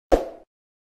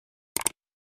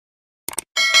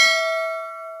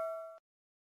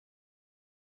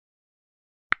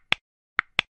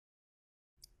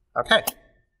Okay.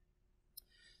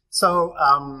 So,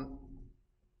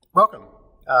 welcome.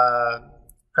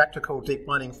 Practical Deep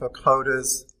Learning for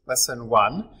Coders, Lesson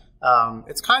 1.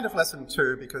 It's kind of Lesson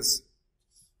 2 because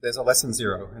there's a Lesson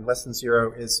 0, and Lesson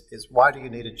 0 is why do you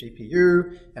need a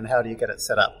GPU and how do you get it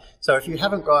set up. So if you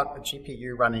haven't got a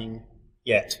GPU running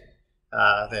yet,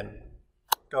 then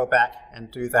go back and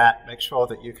do that. Make sure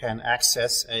that you can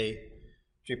access a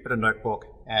Jupyter notebook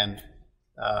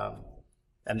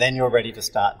and then you're ready to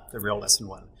start the real Lesson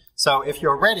 1. So if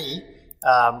you're ready,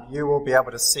 you will be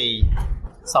able to see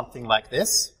something like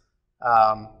this.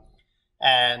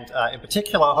 In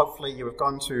particular, hopefully you have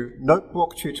gone to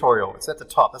Notebook Tutorial. It's at the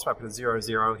top. That's why I put a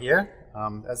 00 here.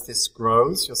 As this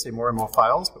grows, you'll see more and more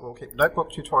files, but we'll keep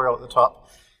Notebook Tutorial at the top.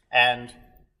 And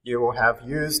you will have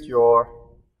used your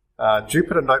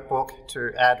Jupyter notebook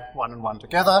to add 1 and 1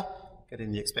 together,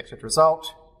 getting the expected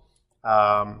result.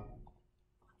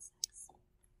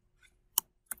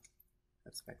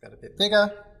 Let's make that a bit bigger.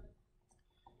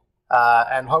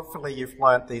 And hopefully you've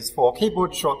learned these 4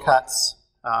 keyboard shortcuts.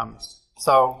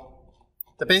 So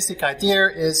the basic idea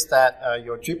is that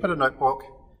your Jupyter notebook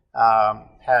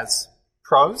has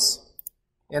prose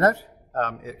in it.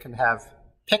 It can have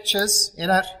pictures in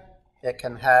it. It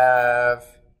can have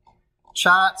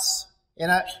charts in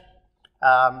it.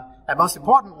 And most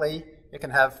importantly, it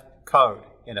can have code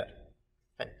in it.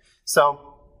 Okay. So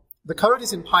the code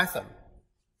is in Python.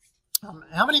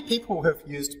 How many people have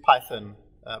used Python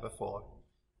before?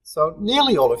 So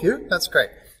nearly all of you. That's great.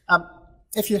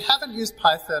 If you haven't used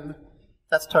Python,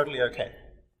 that's totally okay.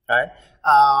 Right?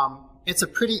 It's a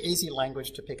pretty easy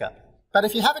language to pick up. But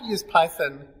if you haven't used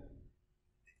Python,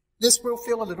 this will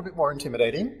feel a little bit more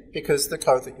intimidating because the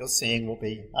code that you're seeing will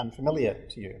be unfamiliar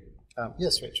to you.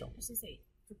 Yes, Rachel? I was going to say,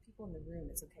 for people in the room,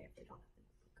 it's okay if they don't have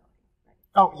the code,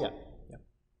 right? Oh, yeah.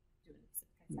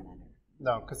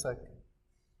 No, because I'm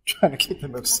trying to keep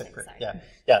them separate. Sorry.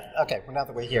 Yeah. Okay, well, now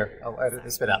that we're here, I'll edit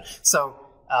this bit out. So,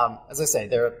 as I say,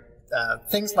 there are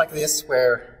things like this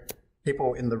where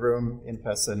people in the room, in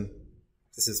person,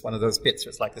 this is one of those bits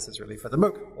where it's like, this is really for the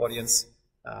MOOC audience,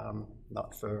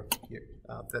 not for you.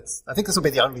 I think this will be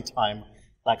the only time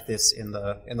like this in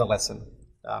the lesson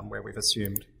where we've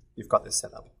assumed you've got this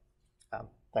set up.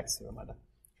 Thanks for the reminder.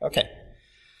 Okay.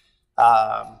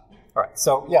 All right.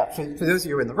 So yeah, for those of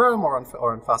you in the room or on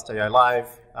FastAI Live,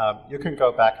 you can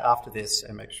go back after this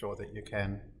and make sure that you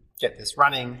can get this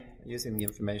running using the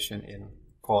information in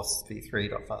course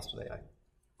v3.fast.ai.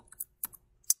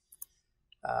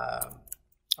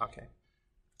 Okay.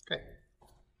 Great.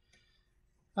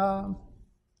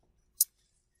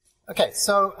 Okay,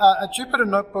 so a Jupyter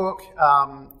notebook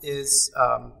is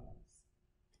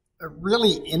a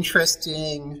really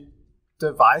interesting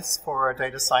device for a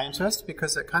data scientist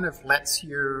because it kind of lets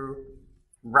you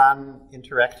run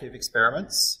interactive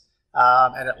experiments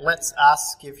and it lets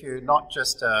us give you not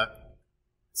just a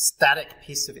static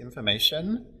piece of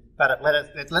information, but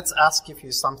it lets us give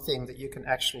you something that you can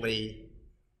actually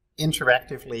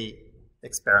interactively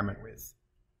experiment with.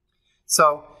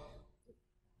 So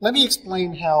let me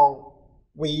explain how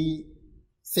we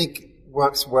think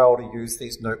works well to use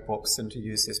these notebooks and to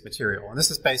use this material. And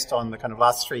this is based on the kind of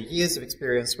last 3 years of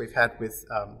experience we've had with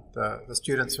the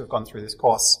students who have gone through this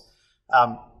course.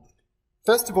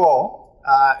 First of all,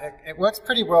 it works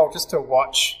pretty well just to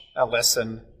watch a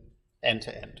lesson end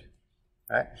to end.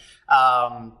 Right?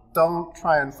 Don't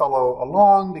try and follow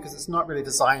along because it's not really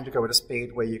designed to go at a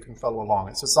speed where you can follow along.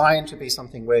 It's designed to be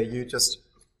something where you just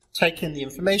take in the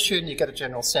information, you get a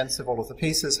general sense of all of the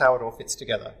pieces, how it all fits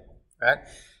together. Right?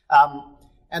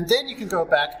 And then you can go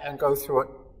back and go through it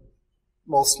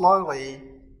more slowly,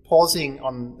 pausing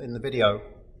in the video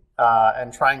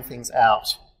and trying things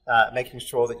out, making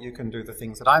sure that you can do the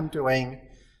things that I'm doing,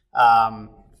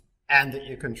 and that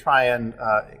you can try and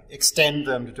extend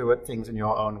them to do things in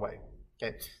your own way.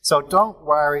 Okay? So don't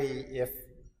worry if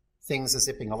things are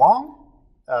zipping along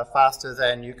faster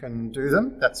than you can do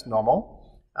them. That's normal.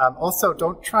 Also,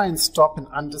 don't try and stop and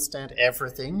understand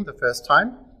everything the first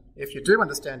time. If you do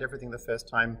understand everything the first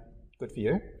time, good for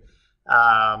you.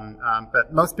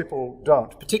 But most people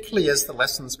don't, particularly as the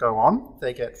lessons go on.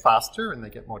 They get faster and they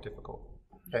get more difficult.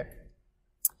 Okay.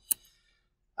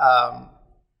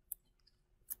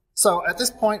 So at this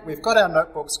point, we've got our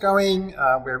notebooks going.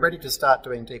 We're ready to start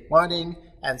doing deep learning.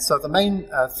 And so the main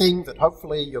thing that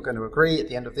hopefully you're going to agree at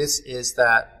the end of this is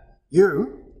that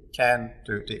you can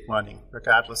do deep learning,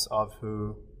 regardless of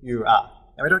who you are.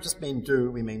 And we don't just mean do,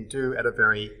 we mean do at a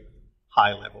very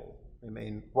high level. We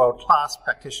mean world-class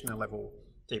practitioner level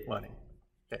deep learning.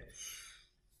 Okay.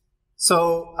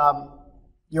 So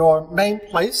your main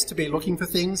place to be looking for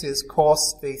things is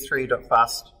course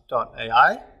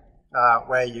v3.fast.ai.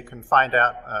 where you can find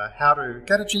out how to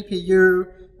get a GPU,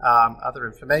 other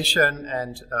information,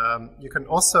 and you can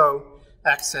also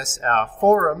access our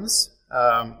forums.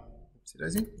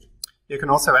 You can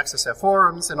also access our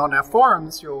forums, and on our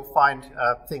forums you'll find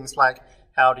things like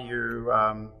how do you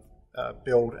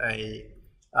build a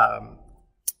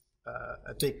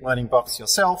deep learning box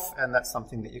yourself, and that's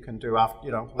something that you can do after,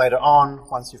 later on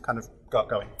once you've kind of got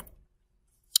going.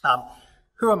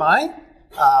 Who am I?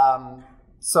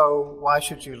 So why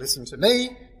should you listen to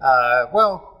me?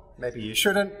 Well, maybe you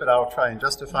shouldn't, but I'll try and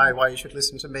justify why you should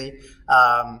listen to me.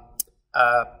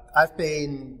 I've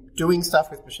been doing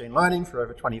stuff with machine learning for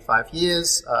over 25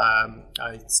 years.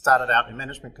 I started out in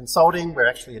management consulting, where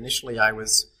actually initially I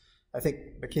was, I think,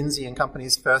 McKinsey &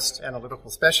 Company's first analytical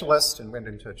specialist, and went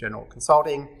into general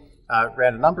consulting.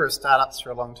 Ran a number of startups for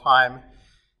a long time.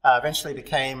 Eventually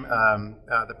became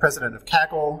the president of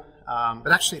Kaggle.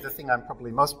 But actually the thing I'm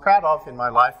probably most proud of in my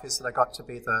life is that I got to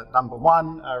be the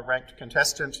 #1 ranked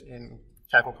contestant in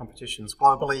Kaggle competitions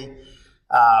globally.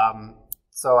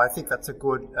 So I think that's a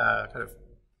good kind of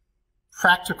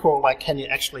practical, like, can you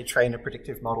actually train a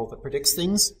predictive model that predicts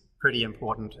things? Pretty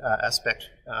important aspect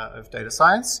of data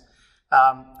science.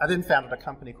 I then founded a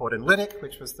company called Enlitic,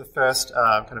 which was the first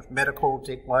kind of medical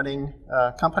deep learning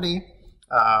company.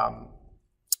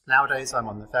 Nowadays, I'm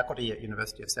on the faculty at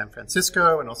University of San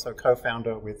Francisco and also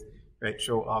co-founder with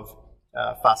Rachel of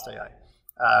FastAI.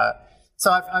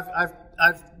 So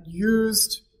I've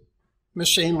used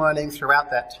machine learning throughout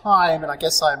that time, and I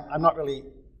guess I'm not really,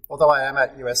 although I am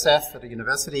at USF at a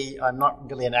university, I'm not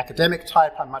really an academic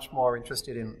type. I'm much more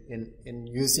interested in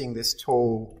using this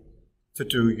tool to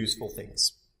do useful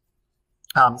things.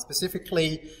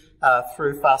 Specifically,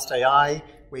 through FastAI,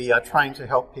 we are trying to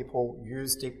help people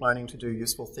use deep learning to do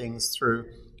useful things through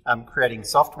creating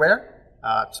software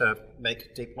to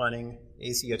make deep learning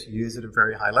easier to use at a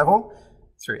very high level,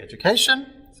 through education,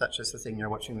 such as the thing you're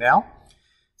watching now,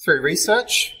 through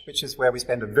research, which is where we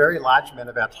spend a very large amount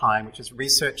of our time, which is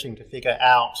researching to figure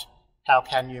out how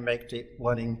can you make deep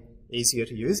learning easier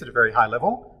to use at a very high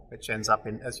level, which ends up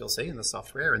in, as you'll see, in the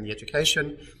software and the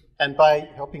education, and by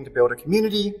helping to build a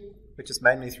community, which is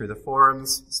mainly through the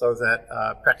forums, so that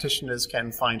practitioners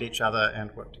can find each other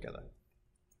and work together.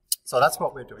 So that's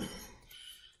what we're doing.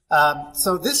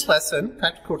 So this lesson,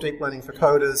 Practical Deep Learning for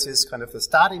Coders, is kind of the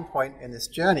starting point in this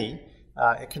journey.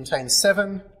 It contains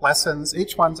 7 lessons,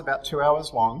 each one's about 2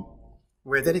 hours long.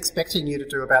 We're then expecting you to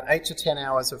do about 8 to 10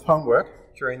 hours of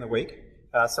homework during the week.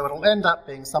 So it'll end up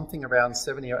being something around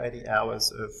 70 or 80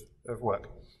 hours of work.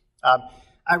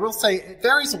 I will say it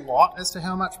varies a lot as to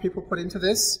how much people put into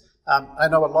this. I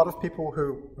know a lot of people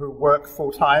who work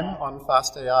full-time on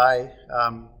FastAI.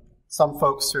 Some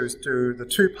folks who do the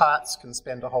 2 parts can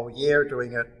spend a whole year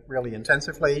doing it really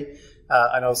intensively.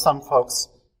 I know some folks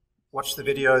watch the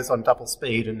videos on double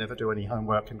speed and never do any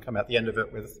homework and come out the end of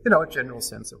it with, a general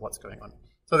sense of what's going on.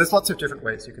 So there's lots of different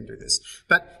ways you can do this.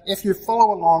 But if you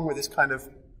follow along with this kind of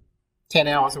 10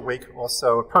 hours a week or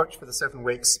so approach for the 7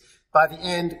 weeks, by the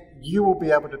end, you will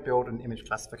be able to build an image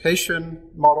classification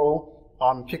model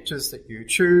on pictures that you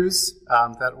choose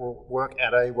that will work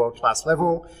at a world-class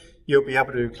level. You'll be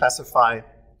able to classify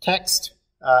text,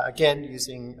 again,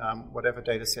 using whatever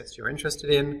data sets you're interested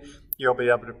in. You'll be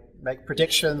able to make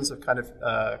predictions of kind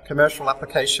of commercial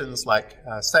applications like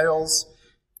sales.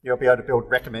 You'll be able to build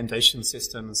recommendation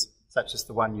systems, such as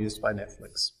the one used by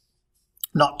Netflix.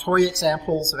 Not toy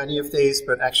examples of any of these,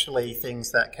 but actually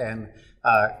things that can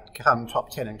come top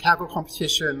 10 in Kaggle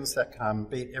competitions, that can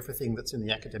beat everything that's in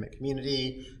the academic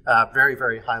community, very,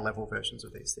 very high-level versions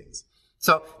of these things.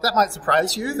 So that might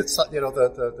surprise you, that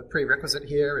the prerequisite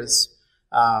here is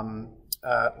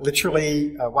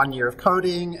literally 1 year of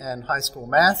coding and high school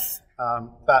math,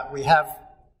 but we have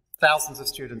thousands of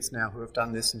students now who have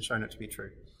done this and shown it to be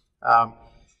true.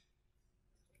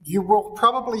 You will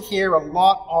probably hear a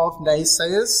lot of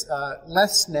naysayers,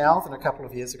 less now than a couple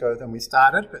of years ago than we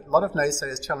started, but a lot of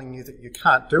naysayers telling you that you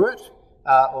can't do it,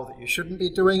 or that you shouldn't be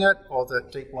doing it, or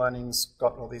that deep learning's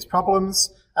got all these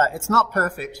problems. It's not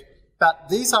perfect, but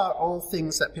these are all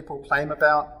things that people claim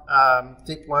about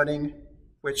deep learning,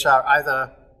 which are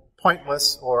either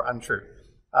pointless or untrue.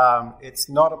 It's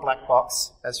not a black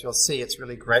box. As you'll see, it's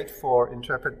really great for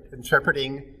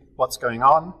interpreting what's going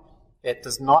on. It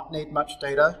does not need much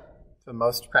data for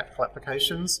most practical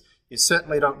applications. You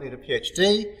certainly don't need a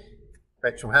PhD.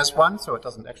 Rachel has one, so it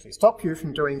doesn't actually stop you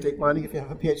from doing deep learning if you have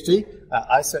a PhD.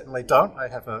 I certainly don't. I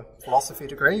have a philosophy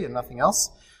degree and nothing else.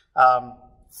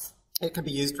 It can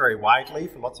be used very widely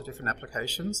for lots of different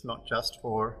applications, not just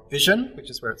for vision, which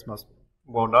is where it's most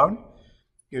well known.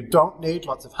 You don't need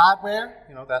lots of hardware.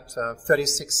 You know, that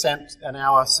 36-cent an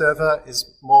hour server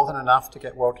is more than enough to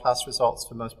get world-class results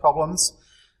for most problems.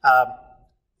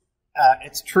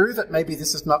 It's true that maybe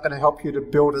this is not going to help you to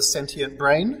build a sentient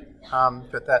brain,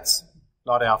 but that's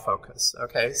not our focus.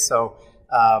 Okay, so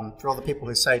for all the people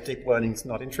who say deep learning is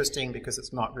not interesting because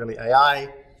it's not really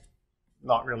AI,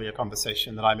 not really a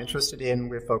conversation that I'm interested in.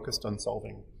 We're focused on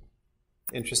solving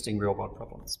interesting real-world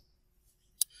problems.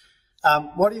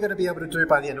 What are you going to be able to do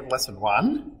by the end of lesson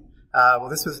 1? Well,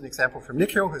 this was an example from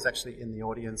Nikhil, who's actually in the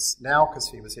audience now because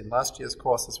he was in last year's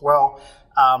course as well.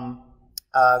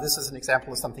 This is an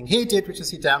example of something he did, which is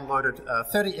he downloaded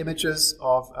 30 images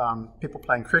of people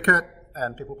playing cricket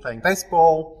and people playing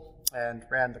baseball and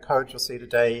ran the code you'll see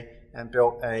today and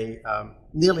built a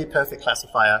nearly perfect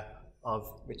classifier of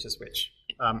which is which.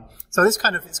 So it's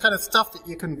kind of stuff that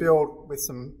you can build with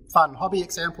some fun hobby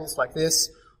examples like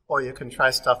this, or you can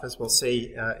try stuff, as we'll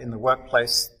see, in the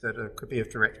workplace that could be of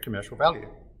direct commercial value.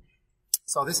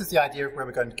 So this is the idea of where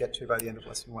we're going to get to by the end of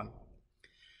lesson 1.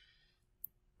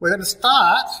 We're going to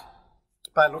start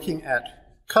by looking at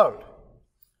code,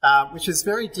 which is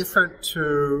very different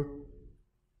to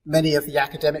many of the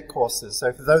academic courses.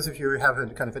 So for those of you who have a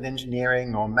kind of an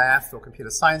engineering or math or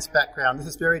computer science background, this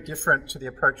is very different to the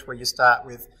approach where you start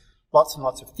with lots and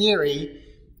lots of theory,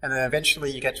 and then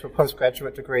eventually you get to a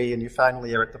postgraduate degree and you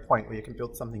finally are at the point where you can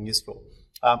build something useful.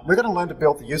 We're going to learn to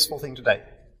build the useful thing today.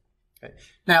 Okay.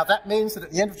 Now that means that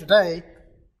at the end of today,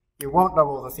 you won't know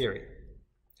all the theory.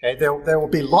 Okay. There will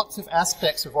be lots of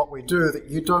aspects of what we do that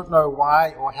you don't know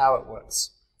why or how it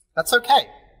works. That's okay.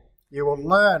 You will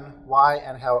learn why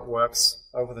and how it works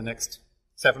over the next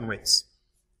 7 weeks.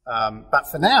 But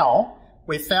for now,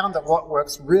 we found that what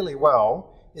works really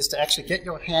well is to actually get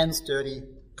your hands dirty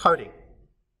coding,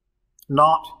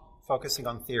 not focusing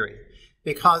on theory.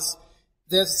 Because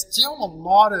there's still a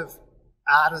lot of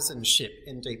artisanship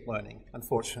in deep learning,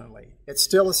 unfortunately. It's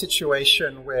still a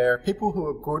situation where people who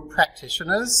are good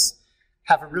practitioners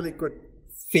have a really good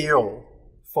feel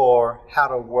for how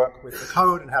to work with the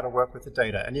code and how to work with the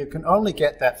data. And you can only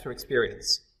get that through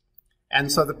experience. And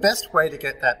so the best way to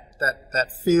get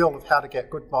that feel of how to get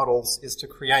good models is to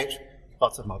create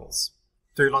lots of models,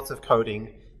 do lots of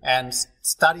coding, and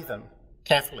study them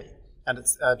carefully. And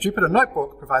Jupyter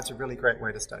Notebook provides a really great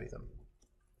way to study them.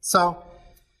 So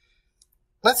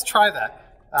let's try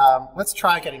that. Let's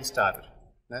try getting started.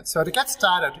 So to get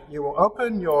started, you will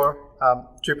open your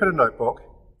Jupyter Notebook,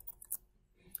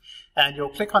 and you'll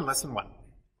click on Lesson 1.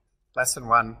 Lesson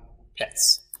 1,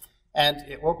 Pets. And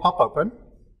it will pop open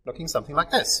looking something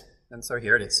like this. And so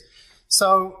here it is.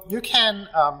 So you can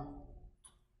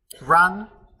run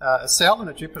a cell in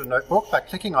a Jupyter Notebook by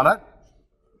clicking on it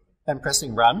and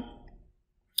pressing Run.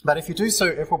 But if you do so,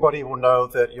 everybody will know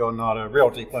that you're not a real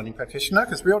deep learning practitioner,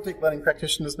 because real deep learning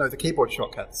practitioners know the keyboard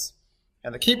shortcuts.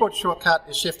 And the keyboard shortcut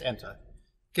is Shift-Enter.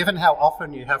 Given how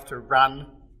often you have to run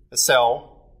a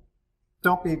cell,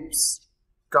 don't be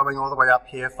going all the way up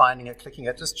here, finding it, clicking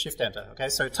it, just Shift-Enter, okay?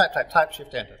 So type,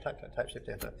 Shift-Enter, type,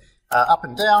 Shift-Enter. Up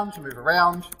and down to move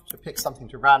around, to pick something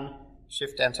to run,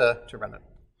 Shift-Enter to run it,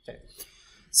 okay?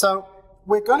 So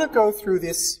we're going to go through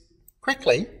this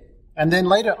quickly, and then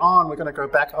later on we're going to go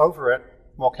back over it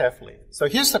more carefully. So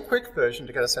here's the quick version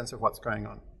to get a sense of what's going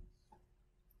on.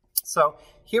 So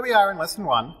here we are in Lesson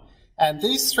 1, and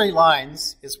these 3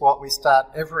 lines is what we start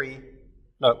every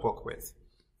notebook with.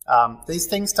 These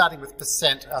things starting with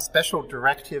 % are special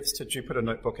directives to Jupyter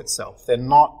Notebook itself. They're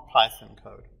not Python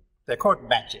code. They're called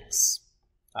magics,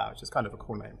 which is kind of a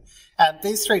cool name. And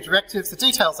these 3 directives, the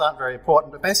details aren't very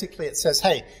important, but basically it says,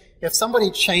 hey, if somebody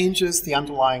changes the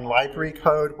underlying library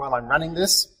code while I'm running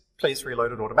this, please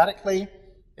reload it automatically.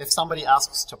 If somebody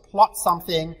asks to plot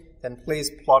something, then please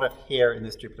plot it here in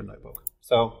this Jupyter Notebook.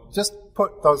 So just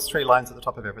put those 3 lines at the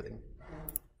top of everything.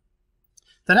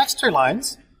 The next 2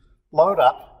 lines load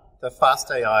up the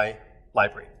FastAI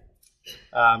library.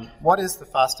 What is the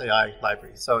FastAI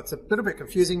library? So it's a little bit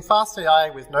confusing.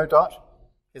 FastAI with no dot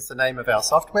is the name of our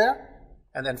software,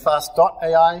 and then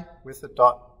fast.ai with the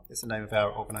dot is the name of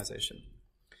our organization.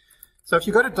 So if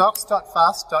you go to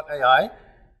docs.fast.ai,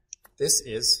 this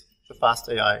is the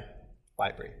FastAI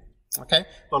library. Okay,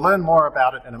 we'll learn more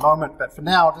about it in a moment, but for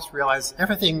now, just realize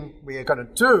everything we are going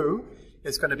to do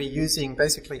is going to be using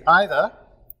basically either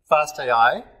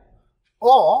FastAI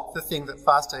or the thing that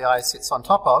FastAI sits on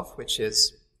top of, which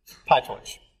is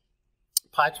PyTorch.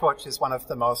 PyTorch is one of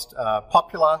the most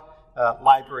popular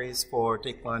libraries for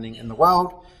deep learning in the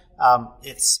world.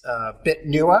 It's a bit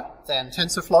newer than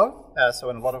TensorFlow, so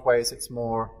in a lot of ways it's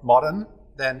more modern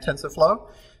than TensorFlow.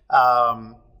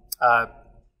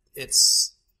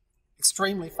 It's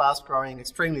extremely fast-growing,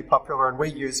 extremely popular, and we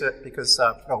use it because,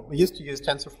 well, we used to use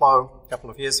TensorFlow a couple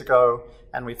of years ago,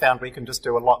 and we found we can just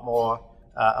do a lot more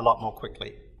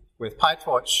quickly with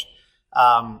PyTorch.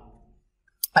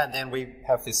 And then we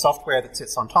have this software that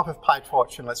sits on top of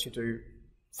PyTorch and lets you do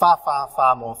far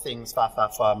more things,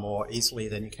 far more easily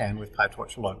than you can with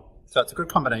PyTorch alone. So it's a good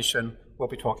combination. We'll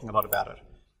be talking a lot about it.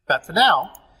 But for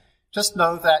now, just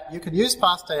know that you can use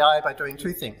FastAI by doing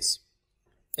two things.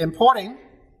 Importing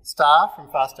star from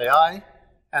FastAI,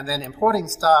 and then importing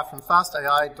star from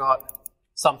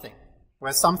fastai.something,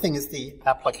 where something is the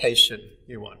application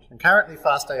you want. And currently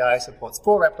FastAI supports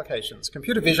 4 applications: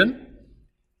 computer vision,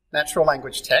 natural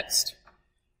language text,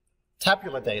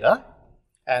 tabular data,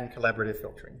 and collaborative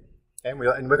filtering. Okay? And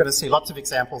we're going to see lots of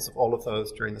examples of all of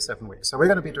those during the 7 weeks. So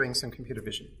we're going to be doing some computer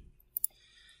vision.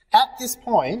 At this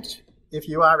point, if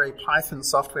you are a Python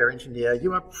software engineer,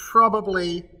 you are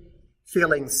probably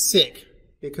feeling sick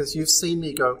because you've seen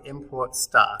me go import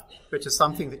star, which is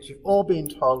something that you've all been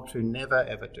told to never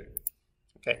ever do.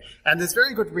 Okay, and there's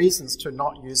very good reasons to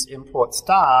not use import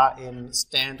star in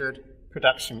standard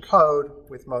production code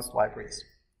with most libraries.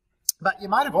 But you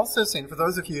might have also seen, for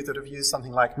those of you that have used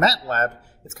something like MATLAB,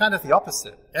 it's kind of the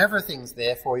opposite. Everything's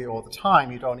there for you all the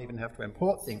time. You don't even have to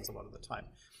import things a lot of the time.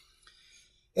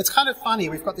 It's kind of funny.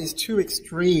 We've got these two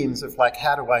extremes of, like,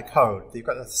 how do I code? You've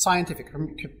got the scientific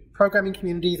programming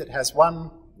community that has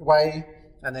one way,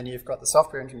 and then you've got the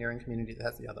software engineering community that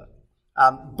has the other.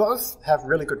 Both have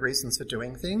really good reasons for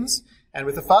doing things, and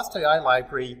with the FastAI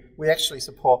library, we actually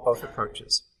support both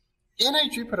approaches. In a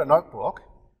Jupyter notebook,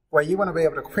 where you want to be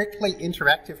able to quickly,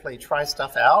 interactively try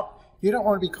stuff out, you don't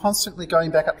want to be constantly going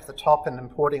back up to the top and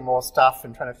importing more stuff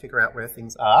and trying to figure out where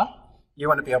things are. You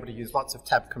want to be able to use lots of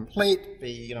tab complete,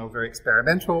 be very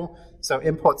experimental, so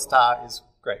import star is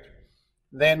great.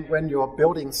 Then when you're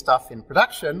building stuff in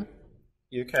production,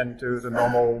 you can do the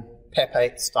normal PEP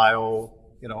 8 style,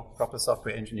 proper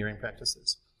software engineering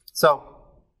practices. So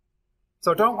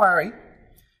don't worry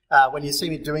when you see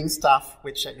me doing stuff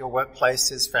which at your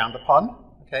workplace is frowned upon.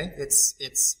 Okay, this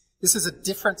is a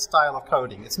different style of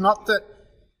coding. It's not that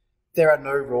there are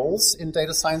no rules in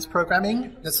data science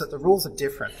programming, it's that the rules are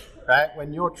different, right?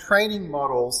 When you're training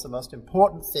models, the most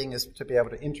important thing is to be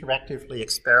able to interactively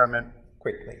experiment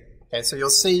quickly. Okay, so you'll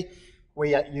see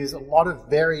we use a lot of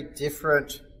very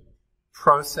different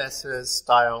processes,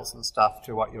 styles, and stuff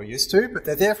to what you're used to, but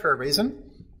they're there for a reason,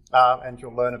 and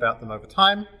you'll learn about them over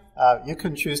time. You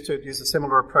can choose to use a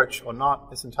similar approach or not.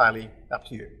 It's entirely up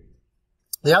to you.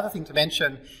 The other thing to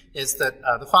mention is that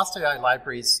the FastAI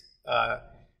libraries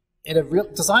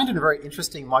designed in a very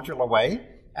interesting modular way,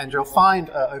 and you'll find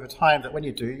over time that when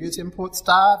you do use import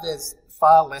star, there's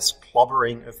far less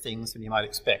clobbering of things than you might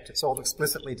expect. It's all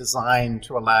explicitly designed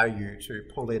to allow you to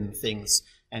pull in things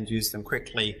and use them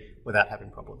quickly without having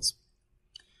problems.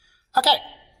 Okay,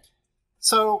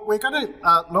 so we're going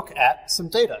to look at some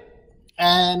data.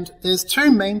 And there's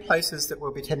 2 main places that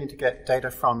we'll be tending to get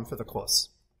data from for the course.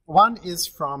 One is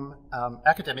from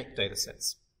academic data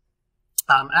sets.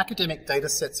 Academic data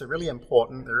sets are really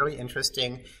important, they're really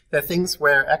interesting. They're things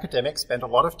where academics spend a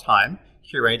lot of time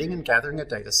curating and gathering a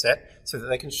data set so that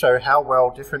they can show how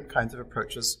well different kinds of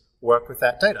approaches work with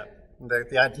that data. And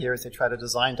the idea is they try to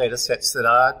design data sets that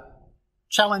are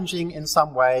challenging in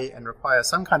some way and require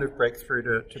some kind of breakthrough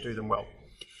to do them well.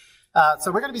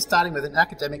 So we're going to be starting with an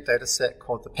academic data set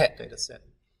called the PET data set.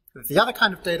 The other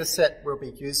kind of data set we'll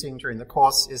be using during the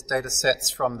course is data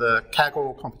sets from the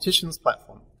Kaggle competitions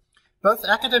platform. Both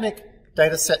academic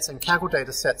data sets and Kaggle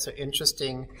data sets are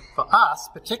interesting for us,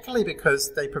 particularly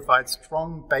because they provide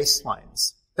strong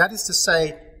baselines. That is to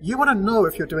say, you want to know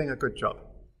if you're doing a good job.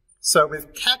 So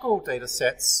with Kaggle data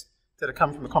sets that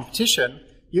come from a competition,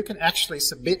 you can actually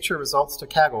submit your results to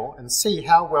Kaggle and see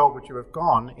how well would you have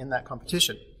gone in that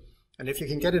competition. And if you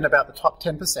can get in about the top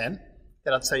 10%,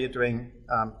 then I'd say you're doing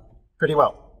pretty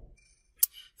well.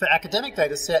 For academic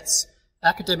data sets,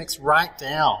 academics write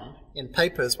down in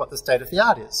papers what the state of the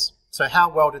art is. So how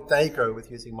well did they go with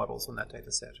using models on that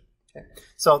data set? Okay.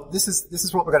 So this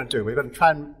is what we're going to do. We're going to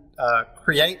try and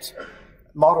create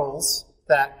models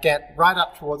that get right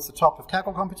up towards the top of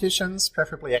Kaggle competitions,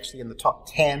 preferably actually in the top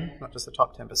 10, not just the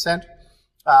top 10%,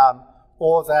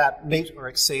 or that meet or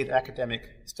exceed academic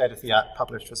state-of-the-art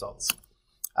published results.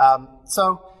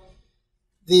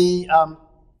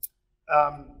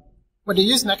 When you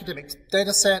use an academic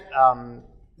data set,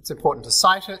 it's important to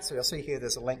cite it. So you'll see here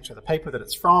there's a link to the paper that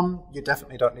it's from. You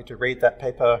definitely don't need to read that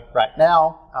paper right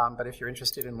now, but if you're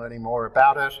interested in learning more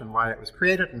about it and why it was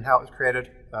created and how it was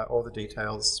created, all the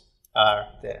details are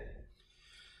there.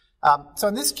 So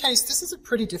in this case, this is a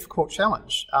pretty difficult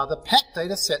challenge. The pet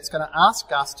data set is going to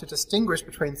ask us to distinguish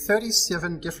between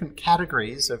 37 different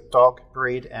categories of dog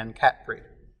breed and cat breed.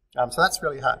 So that's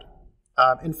really hard.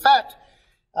 In fact,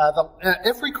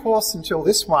 every course until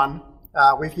this one,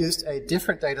 we've used a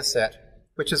different data set,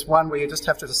 which is one where you just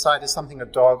have to decide is something a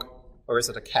dog or is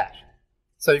it a cat.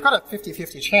 So you've got a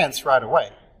 50-50 chance right away,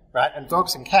 right? And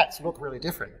dogs and cats look really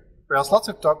different, whereas lots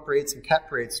of dog breeds and cat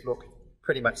breeds look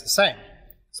pretty much the same.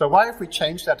 So why have we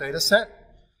changed our data set?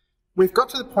 We've got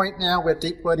to the point now where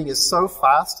deep learning is so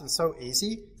fast and so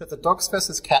easy that the dogs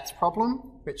versus cats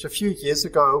problem, which a few years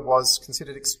ago was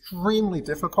considered extremely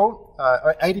difficult,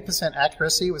 80%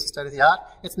 accuracy was the state of the art,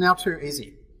 it's now too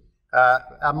easy.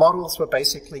 Our models were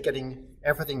basically getting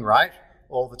everything right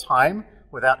all the time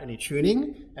without any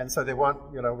tuning, and so there weren't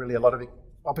really a lot of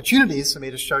opportunities for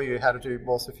me to show you how to do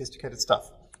more sophisticated stuff.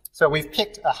 So we've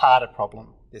picked a harder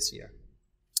problem this year.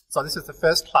 So this is the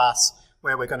first class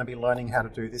where we're going to be learning how to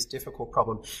do this difficult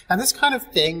problem. And this kind of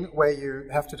thing where you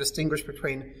have to distinguish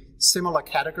between similar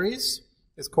categories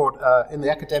is called, in the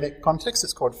academic context,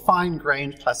 it's called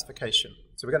fine-grained classification.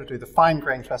 So we're going to do the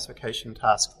fine-grained classification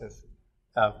task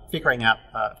of figuring out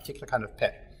a particular kind of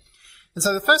pet. And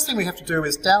so the first thing we have to do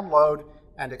is download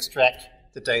and extract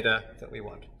the data that we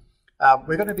want.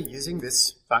 We're going to be using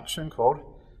this function called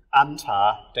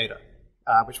untar data,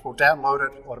 which will download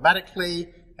it automatically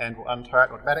and will untar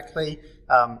it automatically.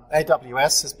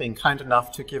 AWS has been kind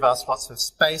enough to give us lots of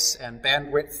space and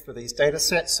bandwidth for these data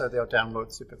sets, so they'll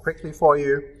download super quickly for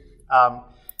you.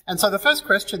 And so the first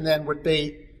question then would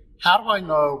be, how do I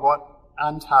know what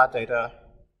untar data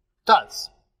does?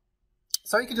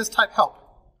 So you can just type help,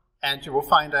 and you will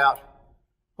find out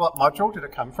what module did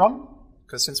it come from,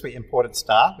 because since we imported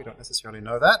star, we don't necessarily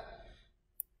know that.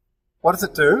 What does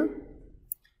it do?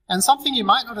 And something you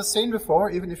might not have seen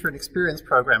before, even if you're an experienced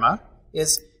programmer,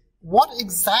 is what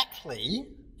exactly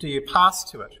do you pass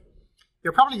to it?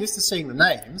 You're probably used to seeing the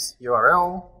names,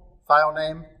 URL, file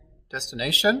name,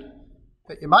 destination,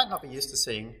 but you might not be used to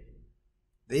seeing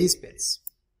these bits.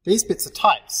 These bits are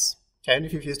types. Okay, and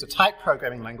if you've used a type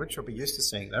programming language, you'll be used to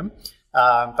seeing them.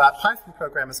 But Python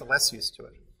programmers are less used to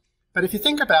it. But if you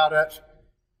think about it,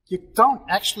 you don't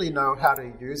actually know how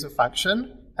to use a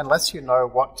function unless you know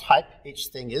what type each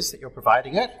thing is that you're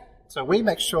providing it. So we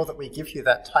make sure that we give you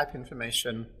that type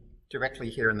information directly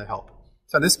here in the help.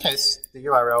 So in this case, the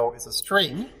URL is a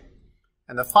string,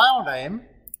 and the file name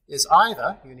is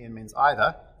either, union means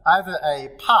either a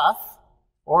path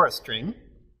or a string,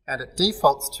 and it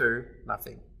defaults to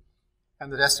nothing.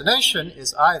 And the destination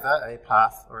is either a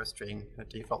path or a string, and it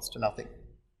defaults to nothing.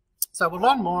 So we'll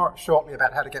learn more shortly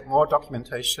about how to get more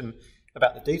documentation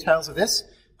about the details of this.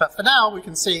 But for now, we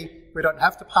can see we don't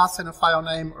have to pass in a file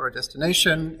name or a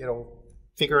destination. It'll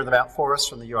figure them out for us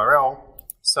from the URL.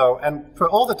 So, and for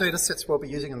all the data sets we'll be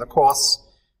using in the course,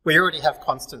 we already have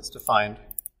constants defined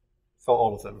for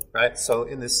all of them, right? So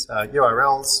in this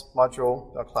URLs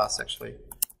module, or class actually,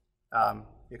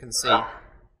 you can see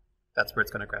that's where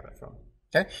it's going to grab it from.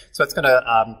 Okay, so it's going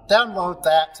to download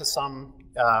that to some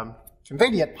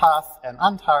convenient path and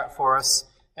untar it for us,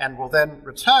 and will then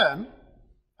return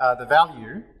the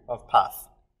value of path.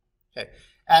 Okay,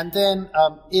 and then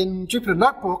in Jupyter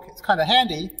Notebook, it's kind of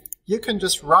handy. You can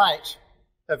just write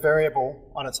a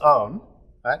variable on its own,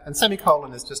 right? And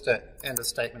semicolon is just an end of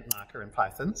statement marker in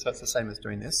Python, so it's the same as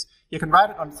doing this. You can write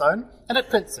it on its own, and it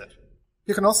prints it.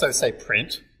 You can also say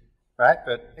print, right?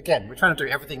 But again, we're trying to do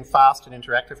everything fast and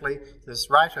interactively. Just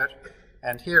write it,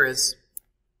 and here is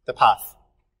the path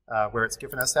where it's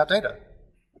given us our data.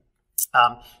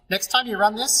 Next time you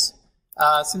run this,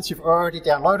 since you've already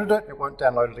downloaded it, it won't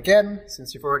download it again.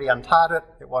 Since you've already untarred it,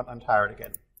 it won't untar it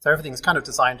again. So everything's kind of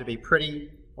designed to be pretty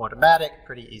automatic,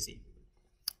 pretty easy.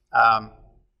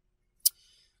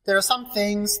 There are some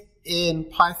things in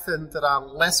Python that are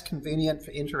less convenient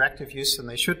for interactive use than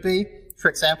they should be. For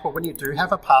example, when you do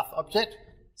have a path object,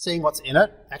 seeing what's in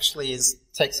it actually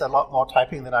takes a lot more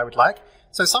typing than I would like.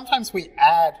 So sometimes we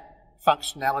add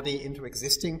functionality into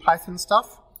existing Python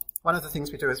stuff. One of the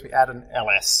things we do is we add an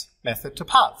ls method to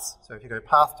paths. So if you go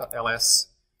path.ls,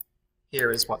 here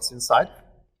is what's inside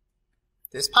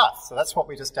this path. So that's what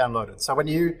we just downloaded. So when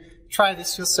you try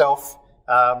this yourself,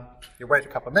 you wait a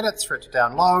couple of minutes for it to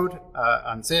download,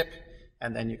 unzip,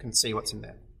 and then you can see what's in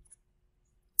there.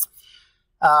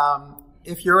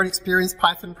 If you're an experienced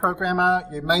Python programmer,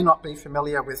 you may not be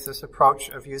familiar with this approach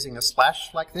of using a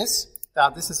slash like this.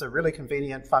 This is a really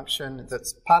convenient function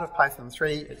that's part of Python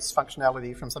 3. It's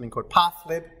functionality from something called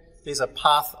pathlib. These are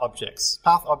path objects.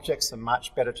 Path objects are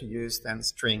much better to use than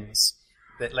strings.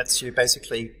 That lets you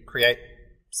basically create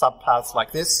subpaths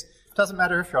like this. Doesn't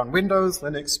matter if you're on Windows,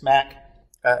 Linux, Mac,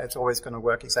 it's always going to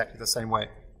work exactly the same way.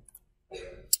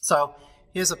 So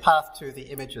here's a path to the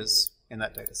images in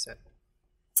that data set.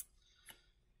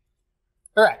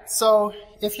 All right, so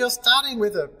if you're starting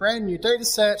with a brand new data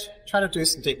set, trying to do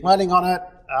some deep learning on it,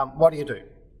 what do?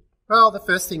 Well, the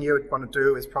first thing you would want to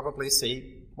do is probably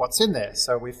see what's in there.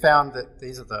 So we found that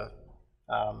these are the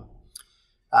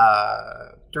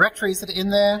directories that are in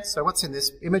there. So what's in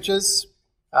this? Images.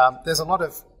 There's a lot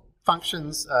of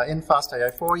functions in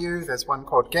FastAI for you. There's one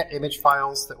called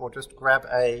getImageFiles that will just grab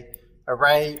an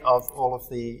array of all of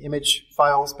the image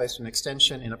files based on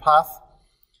extension in a path.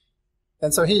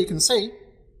 And so here you can see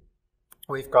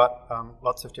we've got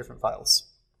lots of different files.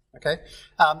 Okay,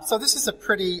 so this is a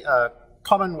pretty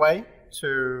common way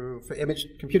for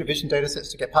computer vision data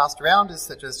sets to get passed around, is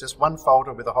that there's just one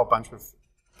folder with a whole bunch of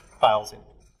files in.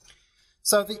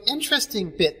 So the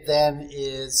interesting bit then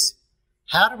is,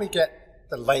 how do we get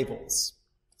the labels?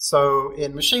 So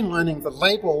in machine learning, the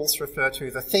labels refer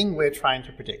to the thing we're trying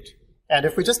to predict. And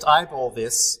if we just eyeball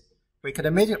this, we can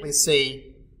immediately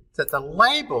see that the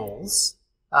labels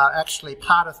are actually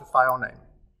part of the file name.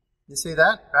 You see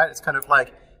that, right? It's kind of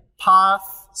like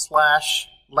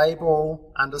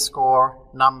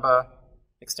path/label_number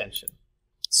extension.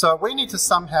 So we need to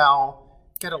somehow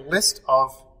get a list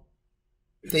of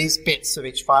these bits of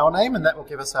each file name, and that will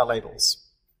give us our labels.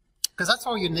 Because that's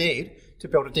all you need to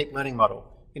build a deep learning model.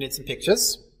 You need some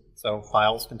pictures, so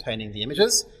files containing the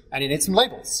images, and you need some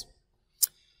labels.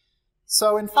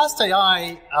 So in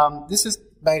FastAI, this is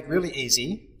made really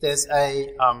easy. There's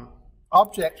a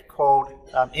object called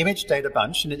image data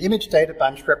bunch, and an image data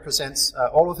bunch represents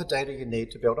all of the data you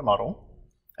need to build a model.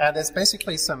 And there's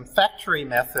basically some factory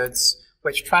methods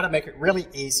which try to make it really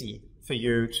easy for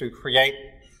you to create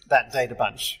that data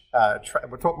bunch.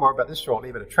 We'll talk more about this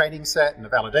shortly, but a training set and a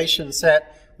validation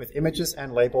set with images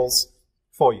and labels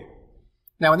for you.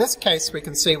 Now in this case, we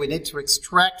can see we need to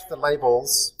extract the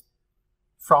labels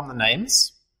from the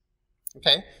names.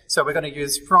 Okay, so we're going to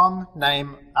use from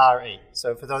name RE.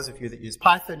 So for those of you that use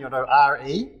Python, you'll know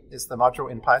RE is the module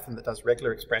in Python that does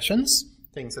regular expressions,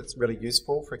 things that's really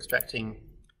useful for extracting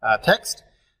text.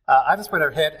 I just went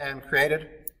ahead and created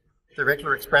the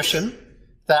regular expression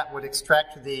that would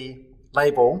extract the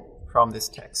label from this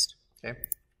text. Okay,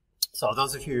 so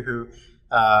those of you who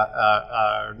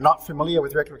are not familiar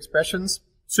with regular expressions,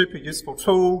 super useful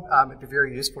tool. It'd be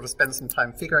very useful to spend some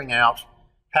time figuring out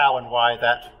how and why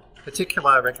that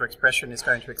particular regular expression is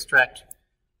going to extract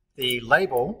the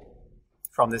label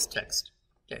from this text.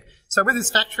 Okay. So with this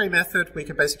factory method, we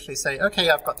can basically say, okay,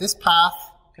 I've got this path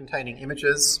containing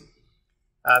images.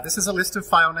 This is a list of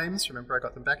file names. Remember, I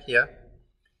got them back here.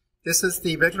 This is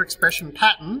the regular expression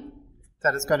pattern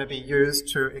that is going to be used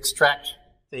to extract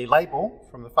the label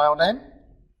from the file name.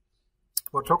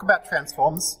 We'll talk about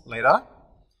transforms later.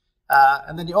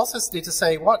 And then you also need to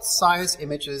say, what size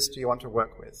images do you want to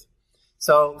work with?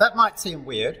 So that might seem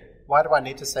weird. Why do I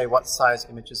need to say what size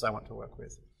images I want to work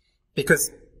with?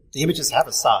 Because the images have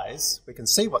a size. We can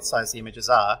see what size the images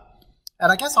are.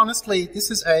 And I guess, honestly, this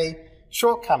is a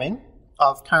shortcoming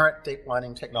of current deep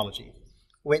learning technology,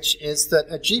 which is that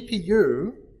a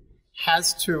GPU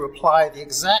has to apply the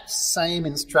exact same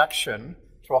instruction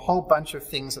to a whole bunch of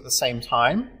things at the same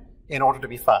time in order to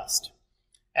be fast.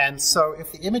 And so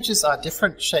if the images are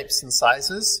different shapes and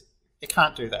sizes, it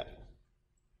can't do that.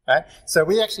 Right? So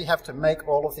we actually have to make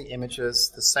all of the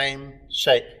images the same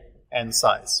shape and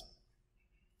size.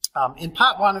 In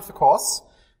part one of the course,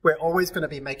 we're always going to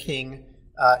be making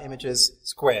images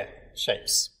square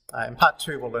shapes. In part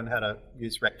two, we'll learn how to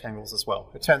use rectangles as well.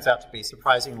 It turns out to be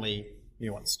surprisingly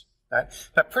nuanced. Right?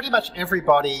 But pretty much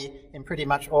everybody in pretty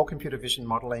much all computer vision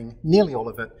modeling, nearly all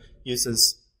of it,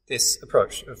 uses this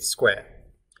approach of square.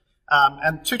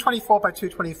 And 224 by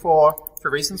 224,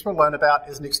 for reasons we'll learn about,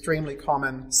 is an extremely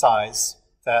common size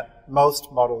that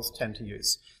most models tend to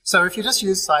use. So if you just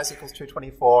use size equals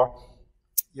 224,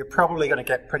 you're probably going to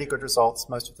get pretty good results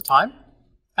most of the time.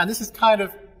 And this is kind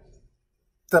of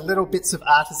the little bits of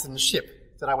artisanship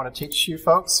that I want to teach you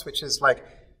folks, which is like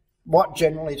what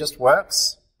generally just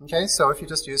works. Okay, so if you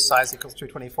just use size equals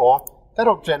 224,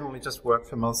 that'll generally just work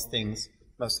for most things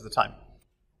most of the time.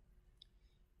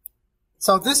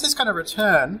 So this is going to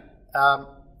return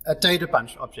a data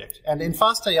bunch object. And in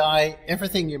FastAI,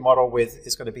 everything you model with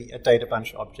is going to be a data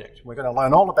bunch object. We're going to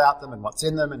learn all about them and what's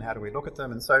in them and how do we look at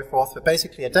them and so forth. But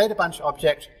basically, a data bunch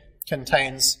object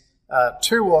contains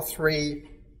 2 or 3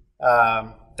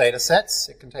 data sets.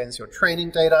 It contains your training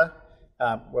data.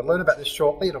 We'll learn about this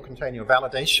shortly. It'll contain your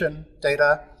validation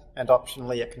data, and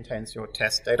optionally, it contains your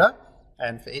test data.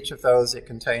 And for each of those, it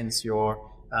contains your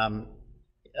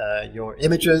your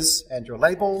images and your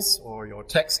labels, or your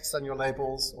texts and your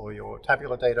labels, or your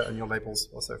tabular data and your labels,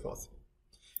 or so forth.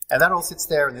 And that all sits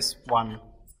there in this one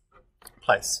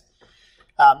place.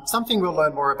 Something we'll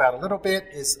learn more about a little bit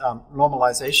is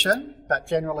normalization, but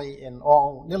generally in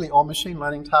nearly all machine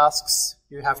learning tasks,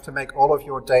 you have to make all of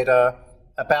your data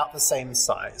about the same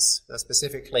size,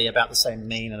 specifically about the same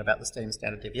mean and about the same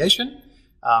standard deviation.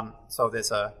 So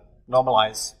there's a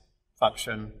normalize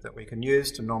function that we can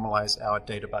use to normalize our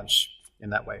data bunch in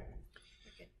that way.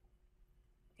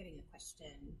 Getting a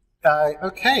question.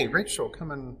 Okay, Rachel,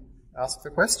 come and ask the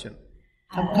question.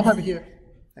 Come over here.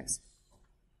 Thanks.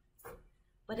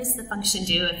 What does the function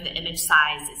do if the image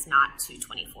size is not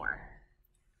 224?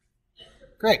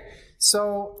 Great.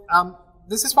 So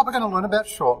this is what we're going to learn about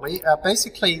shortly.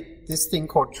 Basically, this thing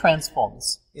called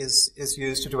transforms is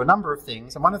used to do a number of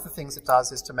things, and one of the things it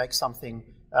does is to make something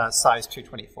size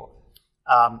 224.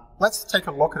 Let's take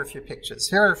a look at a few pictures.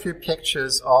 Here are a few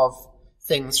pictures of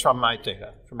things from my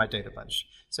data bunch.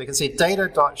 So you can see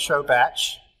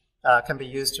data.showBatch can be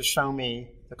used to show me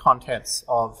the contents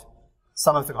of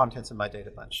some of the contents in my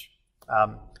data bunch.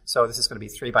 So this is going to be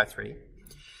 3 by 3.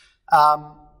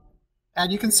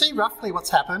 And you can see roughly what's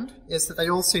happened is that they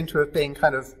all seem to have been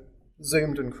kind of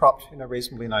zoomed and cropped in a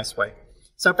reasonably nice way.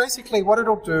 So basically what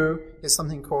it'll do is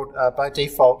something called, by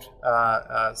default,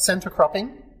 center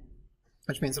cropping,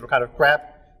 which means it'll kind of grab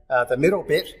the middle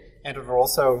bit and it'll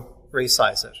also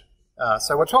resize it.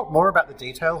 So we'll talk more about the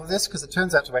details of this because it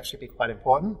turns out to actually be quite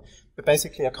important. But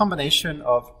basically a combination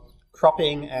of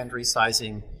cropping and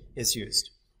resizing is used.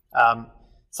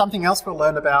 Something else we'll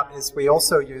learn about is we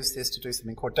also use this to do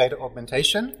something called data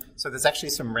augmentation. So there's actually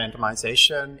some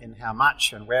randomization in how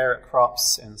much and where it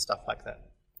crops and stuff like that.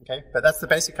 Okay, but that's the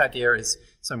basic idea, is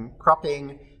some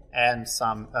cropping and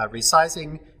some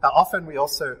resizing. Often we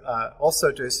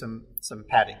also do some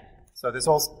padding. So there's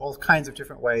all kinds of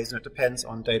different ways, and it depends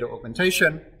on data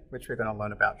augmentation, which we're going to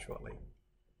learn about shortly.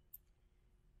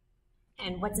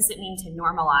 And what does it mean to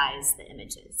normalize the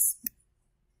images?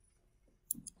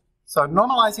 So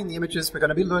normalizing the images we're going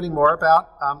to be learning more about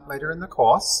later in the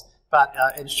course. But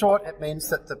in short, it means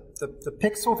that the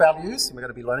pixel values, and we're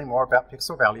going to be learning more about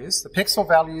pixel values, the pixel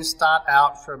values start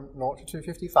out from 0 to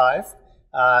 255,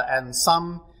 and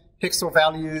some pixel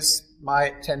values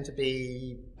might tend to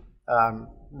be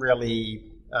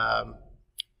really, well,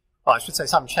 I should say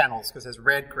some channels, because there's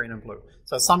red, green, and blue.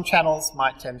 So some channels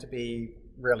might tend to be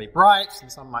really bright, and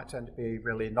some might tend to be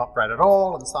really not bright at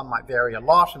all, and some might vary a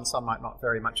lot, and some might not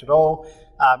vary much at all.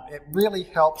 It really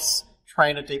helps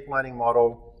train a deep learning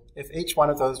model if each one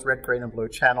of those red, green, and blue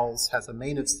channels has a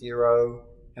mean of 0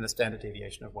 and a standard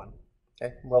deviation of 1.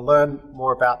 Okay? We'll learn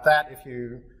more about that. If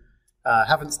you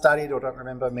haven't studied or don't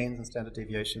remember means and standard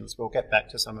deviations, we'll get back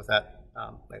to some of that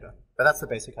later. But that's the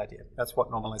basic idea. That's what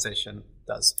normalization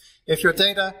does. If your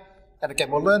data, and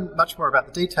again, we'll learn much more about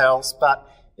the details, but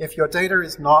if your data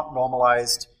is not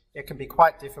normalized, it can be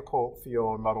quite difficult for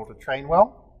your model to train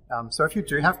well. So if you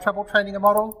do have trouble training a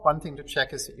model, one thing to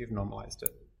check is that you've normalized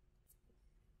it.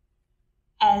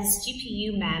 As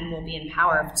GPU men will be in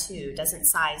power of 2, doesn't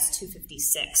size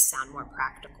 256 sound more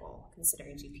practical,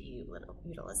 considering GPU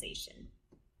utilization?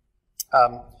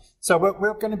 So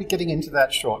we're going to be getting into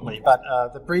that shortly, but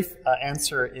the brief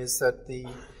answer is that the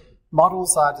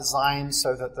models are designed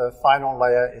so that the final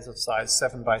layer is of size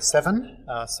 7 by 7.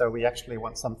 So we actually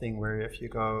want something where if you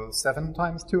go 7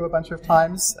 times 2 a bunch of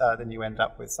times, then you end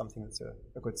up with something that's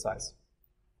a good size.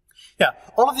 Yeah,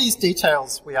 all of these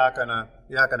details we are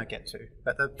gonna get to,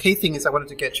 but the key thing is I wanted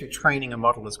to get you training a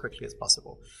model as quickly as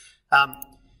possible.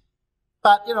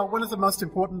 But you know, one of the most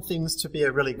important things to be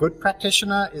a really good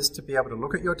practitioner is to be able to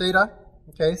look at your data.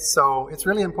 Okay, so it's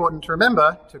really important to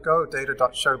remember to go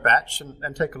data.showBatch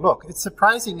and take a look. It's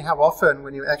surprising how often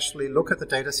when you actually look at the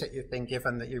data set you've been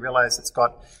given that you realize it's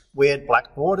got weird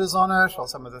black borders on it, or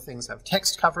some of the things have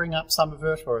text covering up some of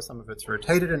it, or some of it's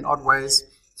rotated in odd ways.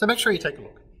 So make sure you take a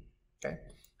look. Okay.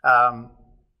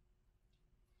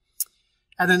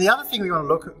 And then the other thing we want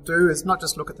to do is not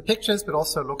just look at the pictures, but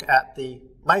also look at the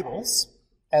labels.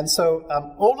 And so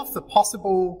all of the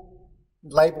possible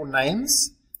label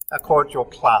names are called your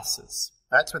classes.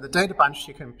 Right? So in the data bunch,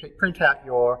 you can print out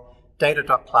your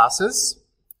data.classes.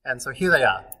 And so here they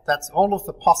are. That's all of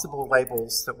the possible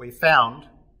labels that we found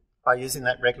by using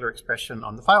that regular expression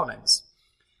on the file names.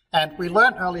 And we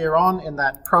learned earlier on in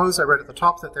that prose I wrote at the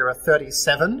top that there are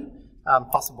 37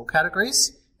 possible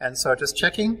categories. And so just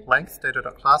checking length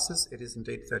data.classes, it is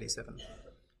indeed 37.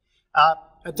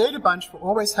 A data bunch will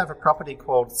always have a property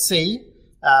called C,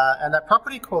 and that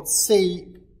property called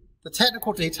C, the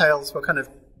technical details we'll kind of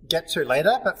get to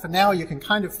later, but for now you can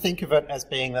kind of think of it as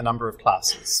being the number of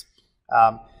classes.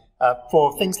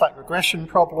 For things like regression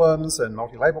problems and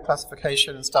multi-label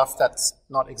classification and stuff, that's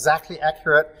not exactly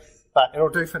accurate, but it'll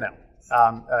do for now.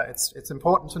 It's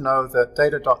important to know that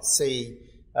data.c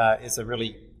is a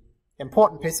really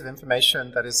important piece of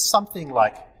information that is something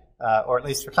like, or at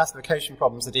least for classification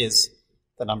problems, it is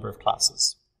the number of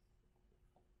classes.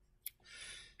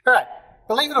 All right,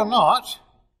 believe it or not,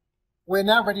 we're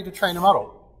now ready to train a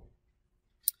model.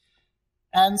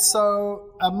 And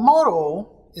so a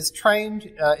model is trained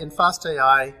in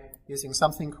FastAI using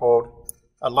something called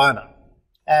a learner.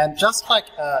 And just like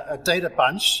a data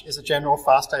bunch is a general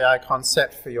FastAI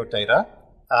concept for your data,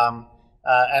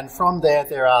 and from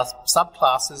there are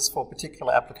subclasses for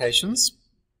particular applications,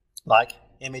 like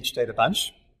image data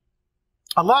bunch.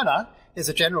 A learner is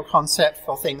a general concept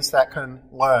for things that can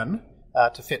learn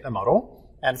to fit a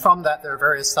model, and from that there are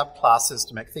various subclasses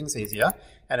to make things easier,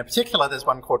 and in particular there's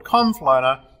one called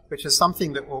convlearner, which is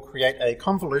something that will create a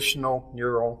convolutional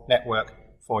neural network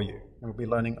for you. And we'll be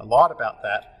learning a lot about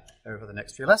that over the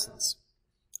next few lessons.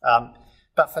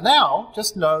 But for now,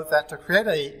 just know that to create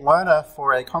a learner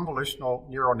for a convolutional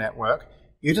neural network,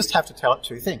 you just have to tell it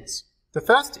two things. The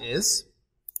first is,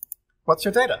 what's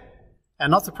your data?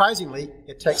 And not surprisingly,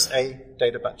 it takes a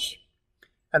data bunch.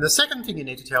 And the second thing you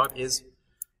need to tell it is,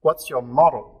 what's your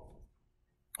model?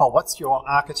 Or what's your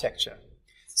architecture?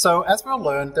 So as we'll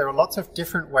learn, there are lots of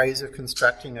different ways of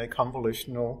constructing a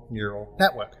convolutional neural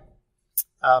network.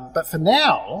 But for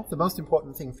now, the most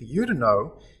important thing for you to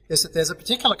know is that there's a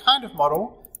particular kind of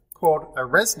model called a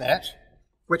ResNet,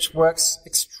 which works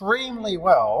extremely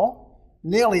well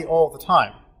nearly all the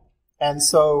time. And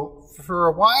so for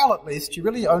a while at least, you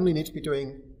really only need to be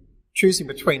choosing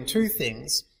between two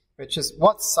things, which is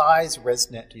what size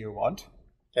ResNet do you want?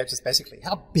 Okay, just basically,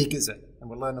 how big is it? And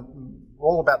we'll learn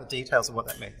all about the details of what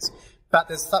that means. But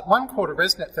there's one called a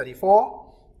ResNet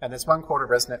 34, and there's one called a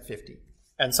ResNet 50.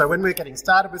 And so when we're getting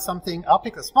started with something, I'll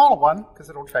pick the smaller one because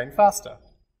it'll train faster.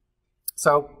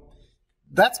 So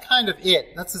that's kind of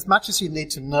it. That's as much as you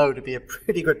need to know to be a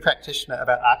pretty good practitioner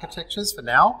about architectures for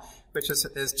now, which is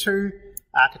that there's two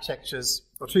architectures,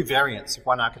 or two variants of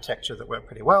one architecture that work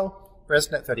pretty well,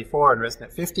 ResNet 34 and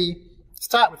ResNet 50.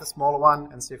 Start with the smaller one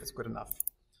and see if it's good enough.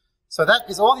 So that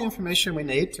is all the information we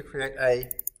need to create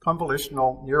a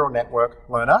convolutional neural network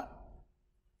learner.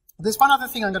 There's one other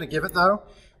thing I'm going to give it though,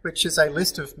 which is a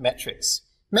list of metrics.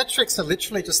 Metrics are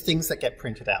literally just things that get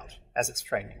printed out as it's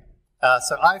training.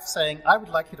 So I'm saying, I would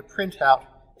like you to print out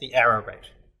the error rate,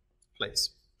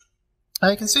 please. Now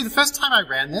you can see the first time I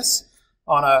ran this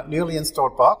on a newly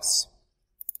installed box,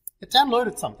 it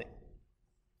downloaded something.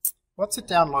 What's it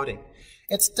downloading?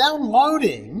 It's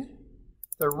downloading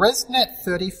the ResNet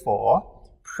 34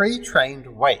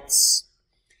 pre-trained weights.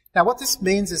 Now what this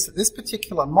means is that this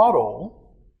particular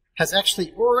model has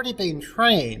actually already been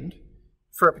trained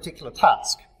for a particular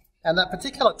task. And that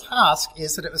particular task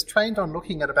is that it was trained on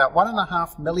looking at about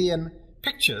 1.5 million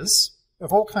pictures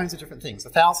of all kinds of different things,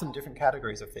 1,000 different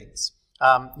categories of things,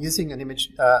 using an image,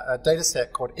 a data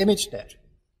set called ImageNet.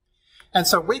 And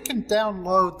so we can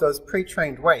download those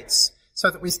pre-trained weights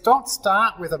so that we don't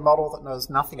start with a model that knows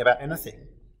nothing about anything,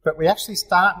 but we actually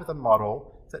start with a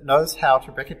model that knows how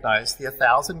to recognize the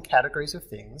 1,000 categories of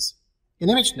things in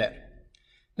ImageNet.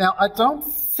 Now, I don't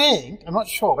think, I'm not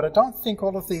sure, but I don't think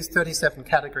all of these 37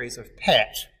 categories of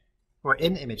pet were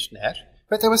in ImageNet,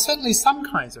 but there were certainly some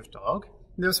kinds of dog,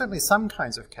 and there were certainly some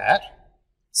kinds of cat.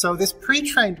 So this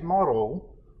pre-trained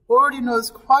model already knows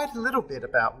quite a little bit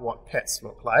about what pets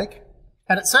look like,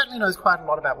 and it certainly knows quite a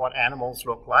lot about what animals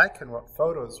look like and what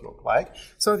photos look like.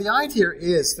 So the idea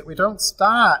is that we don't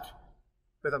start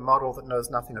with a model that knows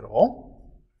nothing at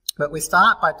all, but we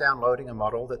start by downloading a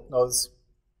model that knows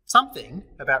something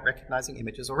about recognizing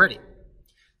images already.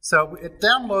 So it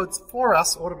downloads for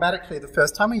us automatically the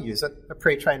first time we use it, a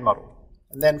pre-trained model.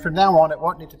 And then from now on, it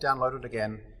won't need to download it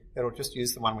again. It'll just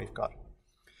use the one we've got.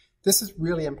 This is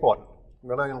really important.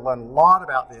 We're going to learn a lot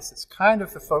about this. It's kind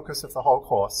of the focus of the whole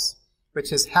course,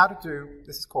 which is how to do,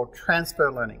 this is called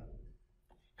transfer learning.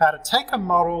 How to take a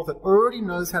model that already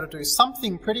knows how to do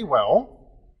something pretty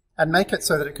well and make it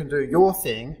so that it can do your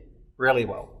thing really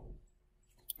well.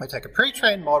 We take a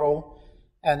pre-trained model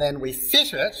and then we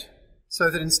fit it so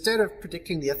that instead of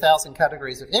predicting the 1,000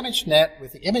 categories of ImageNet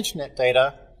with the ImageNet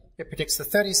data, it predicts the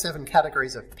 37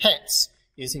 categories of pets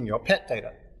using your pet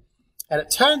data. And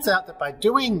it turns out that by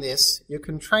doing this, you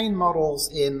can train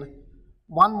models in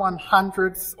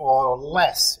 1/100th or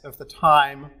less of the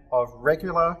time of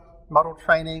regular model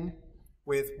training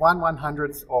with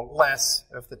 1/100th or less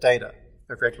of the data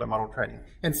of regular model training.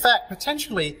 In fact,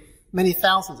 potentially many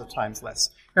thousands of times less.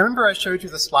 Remember I showed you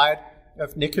the slide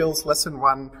of Nikhil's Lesson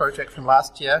 1 project from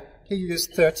last year? He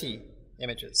used 30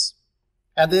 images.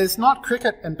 And there's not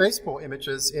cricket and baseball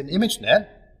images in ImageNet,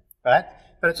 right?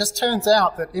 But it just turns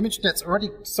out that ImageNet's already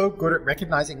so good at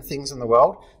recognizing things in the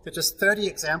world that just 30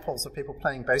 examples of people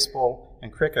playing baseball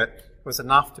and cricket was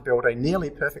enough to build a nearly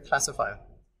perfect classifier.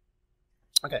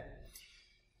 Okay.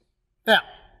 Now,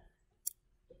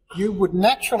 you would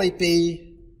naturally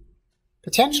be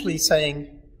potentially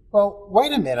saying, well,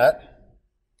 wait a minute,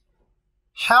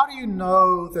 how do you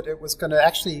know that it was going to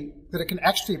actually, that it can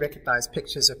actually recognize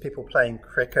pictures of people playing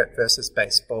cricket versus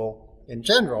baseball in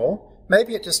general?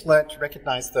 Maybe it just learned to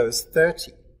recognize those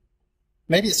 30.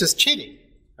 Maybe it's just cheating,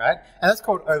 right? And that's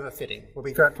called overfitting. We'll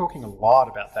be talking a lot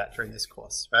about that during this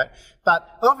course, right?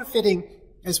 But overfitting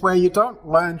is where you don't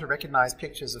learn to recognize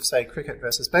pictures of, say, cricket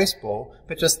versus baseball,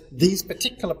 but just these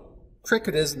particular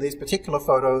cricketers and these particular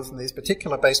photos and these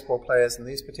particular baseball players and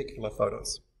these particular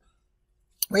photos.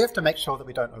 We have to make sure that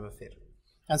we don't overfit.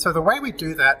 And so the way we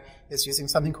do that is using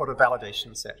something called a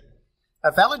validation set.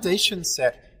 A validation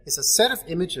set is a set of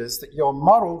images that your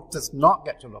model does not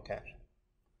get to look at.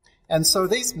 And so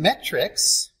these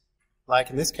metrics, like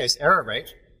in this case error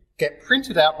rate, get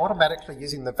printed out automatically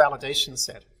using the validation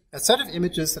set, a set of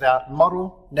images that our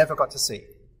model never got to see.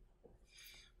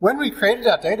 When we created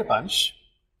our data bunch,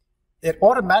 it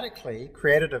automatically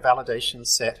created a validation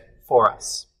set for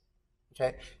us.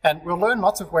 Okay? And we'll learn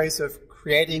lots of ways of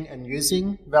creating and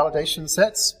using validation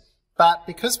sets, but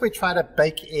because we try to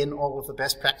bake in all of the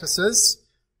best practices,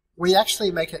 we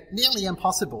actually make it nearly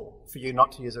impossible for you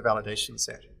not to use a validation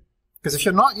set. Because if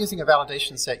you're not using a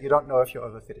validation set, you don't know if you're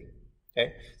overfitting.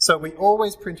 Okay? So we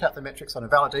always print out the metrics on a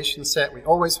validation set, we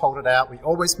always hold it out, we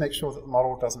always make sure that the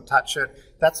model doesn't touch it.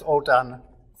 That's all done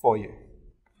for you.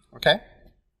 Okay?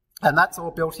 And that's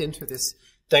all built into this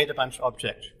data bunch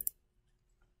object.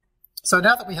 So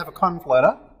now that we have a conv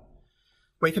learner,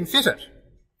 we can fit it.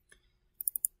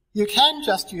 You can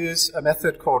just use a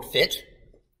method called fit,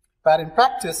 but in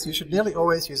practice you should nearly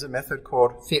always use a method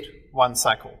called fit one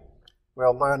cycle.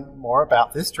 We'll learn more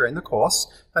about this during the course,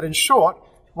 but in short,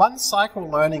 one cycle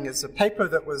learning is a paper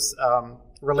that was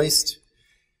released,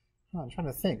 I'm trying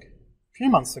to think, a few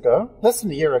months ago, less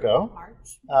than a year ago.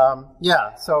 March?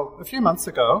 Yeah, so a few months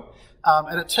ago,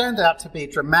 and it turned out to be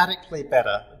dramatically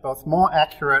better, both more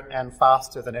accurate and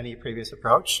faster than any previous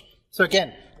approach. So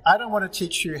again, I don't want to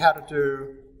teach you how to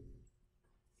do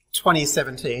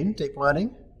 2017 deep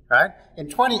learning, right? In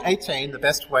 2018, the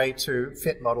best way to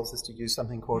fit models is to use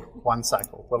something called one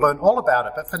cycle. We'll learn all about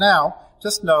it, but for now,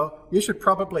 just know you should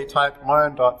probably type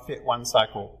learn.fit one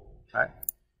cycle, right?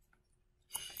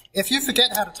 If you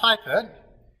forget how to type it,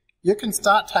 you can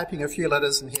start typing a few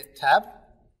letters and hit tab,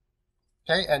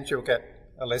 okay, and you'll get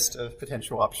a list of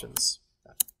potential options,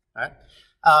 right?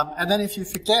 And then if you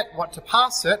forget what to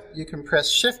pass it, you can press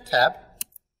Shift Tab,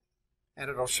 and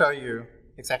it'll show you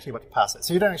exactly what to pass it.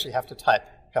 So you don't actually have to type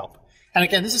help. And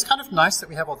again, this is kind of nice that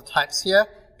we have all the types here,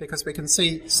 because we can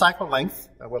see cycle length,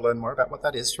 we'll learn more about what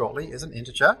that is shortly, is an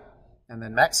integer, and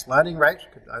then max learning rate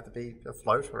could either be a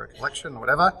float or a collection or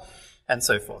whatever, and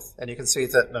so forth. And you can see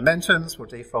that momentums will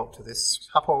default to this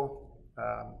tuple,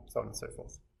 so on and so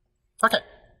forth. Okay,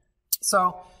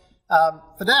 so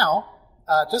for now,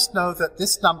 just know that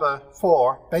this number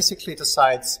 4 basically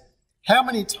decides how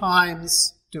many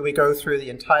times do we go through the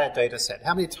entire data set?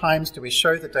 How many times do we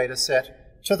show the data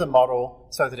set to the model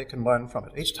so that it can learn from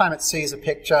it? Each time it sees a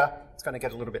picture, it's going to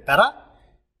get a little bit better,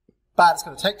 but it's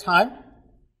going to take time,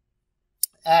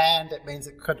 and it means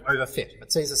it could overfit. If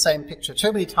it sees the same picture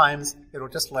too many times, it'll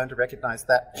just learn to recognize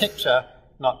that picture,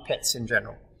 not pets in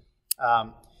general.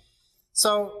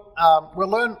 We'll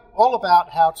learn all about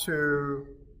how to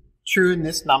tune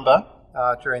this number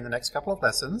during the next couple of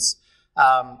lessons,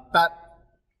 but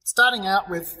starting out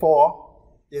with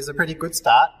 4 is a pretty good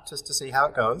start, just to see how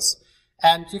it goes.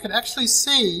 And you can actually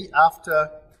see after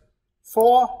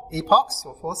 4 epochs,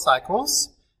 or 4 cycles,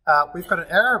 we've got an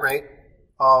error rate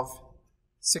of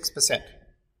 6%.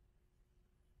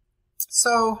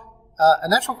 So a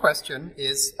natural question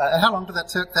is, how long did that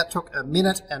take? That took 1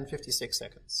 minute and 56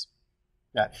 seconds.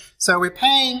 Yeah. So we're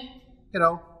paying,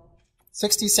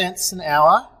 60 cents an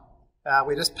hour.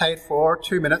 We just paid for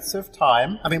 2 minutes of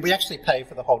time. I mean, we actually pay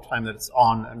for the whole time that it's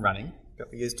on and running,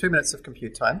 but we use 2 minutes of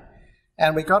compute time.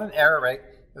 And we got an error rate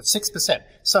of 6%.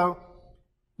 So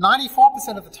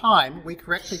 94% of the time, we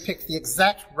correctly picked the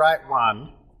exact right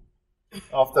one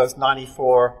of those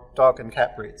 94 dog and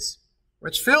cat breeds,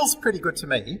 which feels pretty good to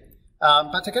me.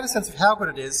 But to get a sense of how good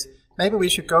it is, maybe we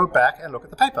should go back and look at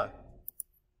the paper.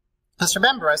 Just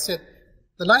remember, I said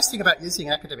the nice thing about using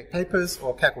academic papers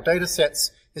or Kaggle data sets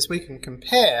is we can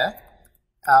compare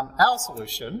our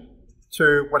solution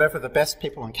to whatever the best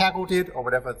people in Kaggle did or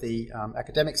whatever the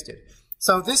academics did.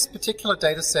 So this particular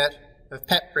data set of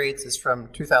pet breeds is from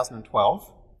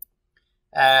 2012.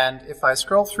 And if I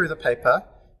scroll through the paper,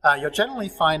 you'll generally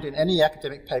find in any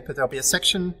academic paper there'll be a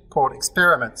section called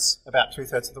experiments about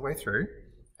 2/3 of the way through.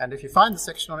 And if you find the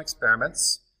section on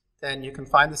experiments, then you can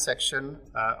find the section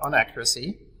on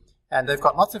accuracy. And they've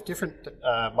got lots of different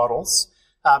models.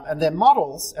 And their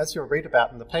models, as you'll read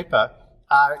about in the paper,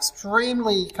 are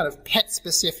extremely kind of pet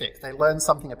specific. They learn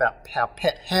something about how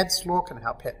pet heads look and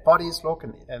how pet bodies look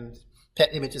and pet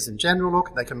images in general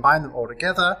look. They combine them all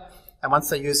together. And once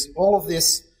they use all of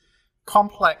this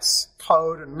complex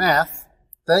code and math,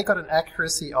 they got an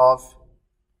accuracy of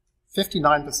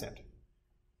 59%.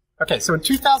 Okay, so in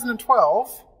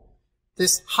 2012,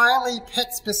 this highly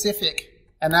pet-specific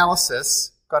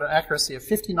analysis got an accuracy of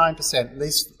 59%.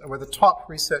 These were the top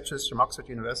researchers from Oxford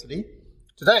University.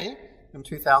 Today, in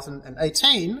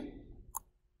 2018,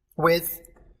 with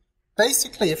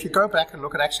basically, if you go back and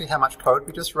look at actually how much code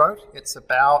we just wrote, it's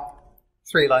about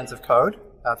 3 lines of code.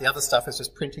 The other stuff is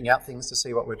just printing out things to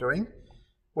see what we're doing.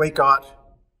 We got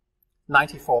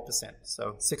 94%,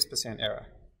 so 6% error.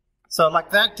 So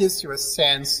like that gives you a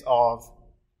sense of,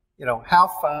 you know, how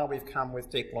far we've come with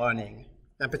deep learning,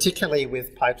 and particularly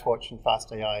with PyTorch and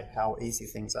FastAI, how easy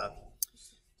things are.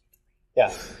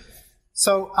 Yeah.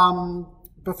 So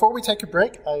before we take a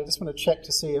break, I just want to check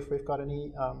to see if we've got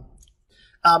any...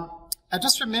 And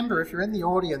just remember, if you're in the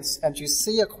audience and you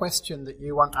see a question that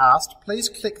you want asked, please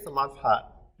click the love heart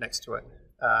next to it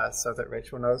so that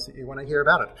Rachel knows that you want to hear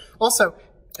about it. Also,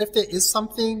 if there is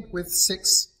something with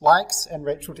 6 likes and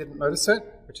Rachel didn't notice it,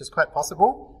 which is quite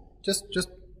possible, just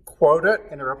quote it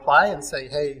in a reply and say,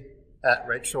 hey,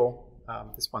 Rachel,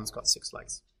 this one's got 6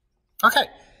 likes. Okay,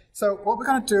 so what we're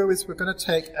going to do is we're going to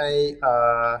take a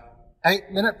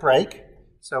 8-minute break.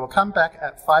 So we'll come back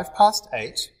at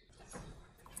 8:05.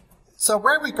 So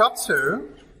where we got to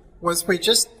was we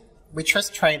just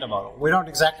trained a model. We don't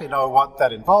exactly know what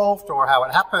that involved or how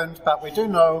it happened, but we do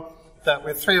know that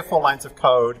with 3 or 4 lines of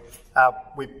code,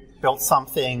 we built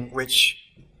something which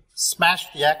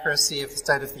smashed the accuracy of the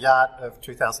state-of-the-art of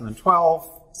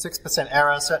 2012. 6%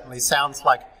 error certainly sounds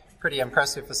like pretty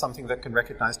impressive for something that can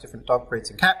recognize different dog breeds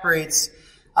and cat breeds.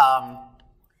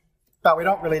 But we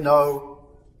don't really know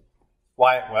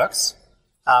why it works,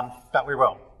 but we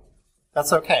will.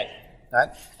 That's okay. Right?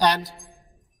 And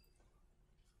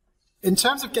in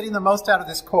terms of getting the most out of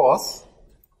this course,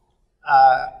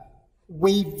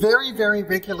 we very, very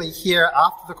regularly hear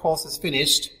after the course is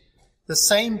finished the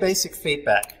same basic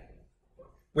feedback,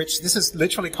 which this is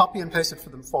literally copy and pasted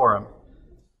from the forum.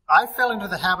 I fell into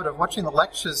the habit of watching the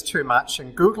lectures too much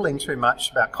and Googling too much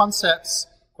about concepts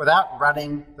without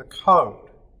running the code.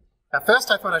 At first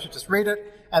I thought I should just read it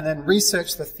and then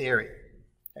research the theory.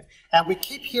 Okay? And we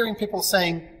keep hearing people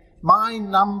saying, my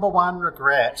number one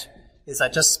regret is I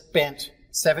just spent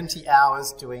 70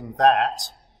 hours doing that.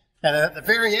 And at the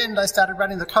very end, I started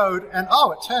running the code, and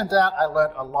oh, it turned out I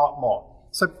learned a lot more.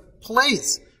 So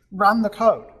please, run the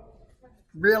code.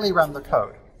 Really run the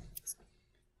code.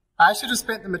 I should have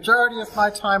spent the majority of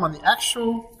my time on the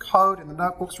actual code in the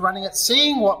notebooks, running it,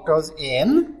 seeing what goes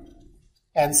in,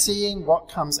 and seeing what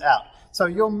comes out. So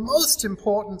your most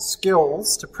important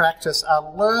skills to practice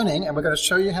are learning, and we're going to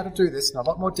show you how to do this in a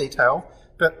lot more detail,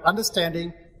 but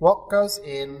understanding what goes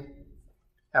in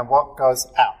and what goes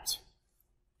out.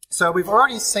 So we've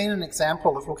already seen an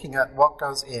example of looking at what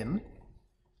goes in,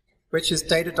 which is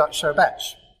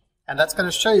data.showBatch. And that's going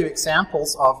to show you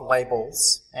examples of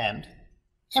labels and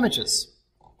images.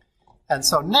 And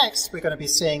so next, we're going to be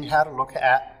seeing how to look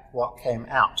at what came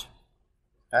out.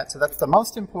 Right? So that's the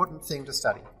most important thing to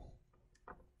study.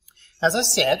 As I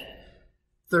said,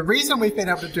 the reason we've been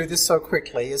able to do this so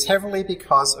quickly is heavily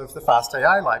because of the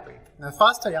FastAI library. Now, the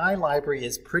FastAI library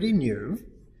is pretty new,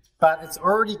 but it's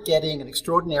already getting an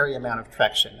extraordinary amount of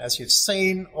traction. As you've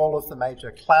seen, all of the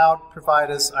major cloud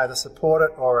providers either support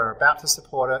it or are about to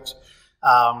support it.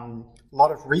 A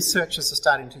lot of researchers are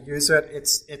starting to use it.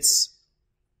 It's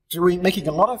making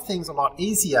a lot of things a lot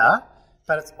easier,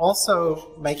 but it's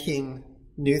also making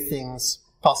new things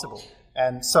possible.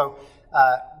 And so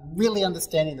really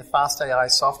understanding the FastAI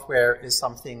software is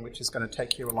something which is going to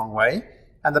take you a long way.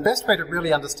 And the best way to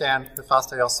really understand the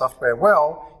FastAI software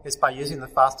well is by using the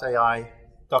FastAI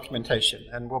documentation.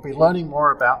 And we'll be learning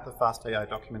more about the FastAI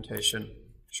documentation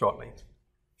shortly.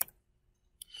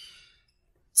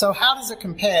 So how does it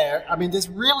compare? I mean, there's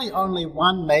really only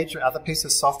one major other piece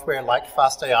of software like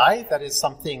FastAI that is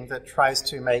something that tries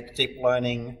to make deep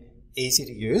learning easy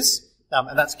to use.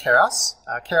 and that's Keras.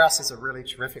 Keras is a really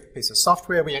terrific piece of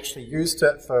software. We actually used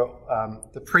it for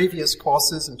the previous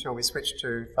courses until we switched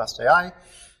to FastAI.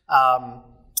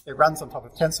 It runs on top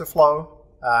of TensorFlow.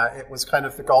 It was kind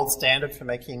of the gold standard for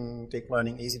making deep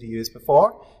learning easy to use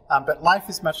before, but life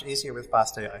is much easier with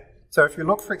FastAI. So if you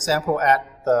look, for example,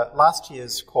 at the last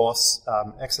year's course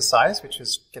exercise, which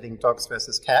is getting dogs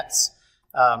versus cats,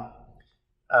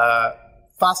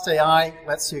 FastAI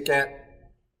lets you get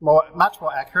much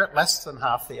more accurate, less than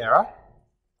half the error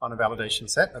on a validation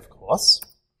set, of course.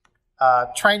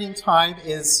 Training time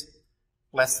is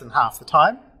less than half the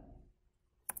time.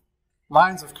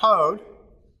 Lines of code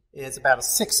is about a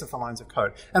sixth of the lines of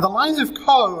code. And the lines of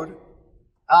code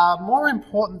are more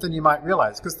important than you might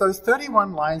realize, because those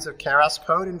 31 lines of Keras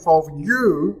code involve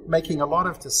you making a lot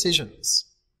of decisions,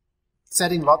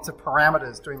 setting lots of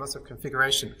parameters, doing lots of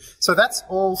configuration. So that's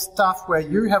all stuff where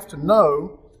you have to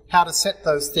know how to set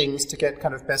those things to get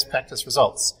kind of best practice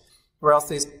results. Whereas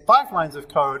these 5 lines of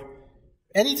code,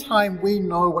 anytime we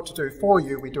know what to do for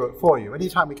you, we do it for you.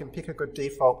 Anytime we can pick a good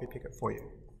default, we pick it for you.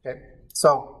 Okay?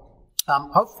 So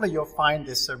hopefully you'll find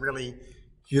this a really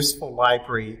useful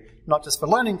library, not just for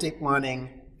learning deep learning,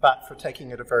 but for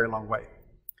taking it a very long way.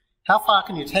 How far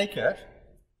can you take it?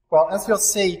 Well, as you'll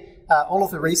see, all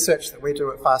of the research that we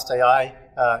do at FastAI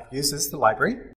uses the library.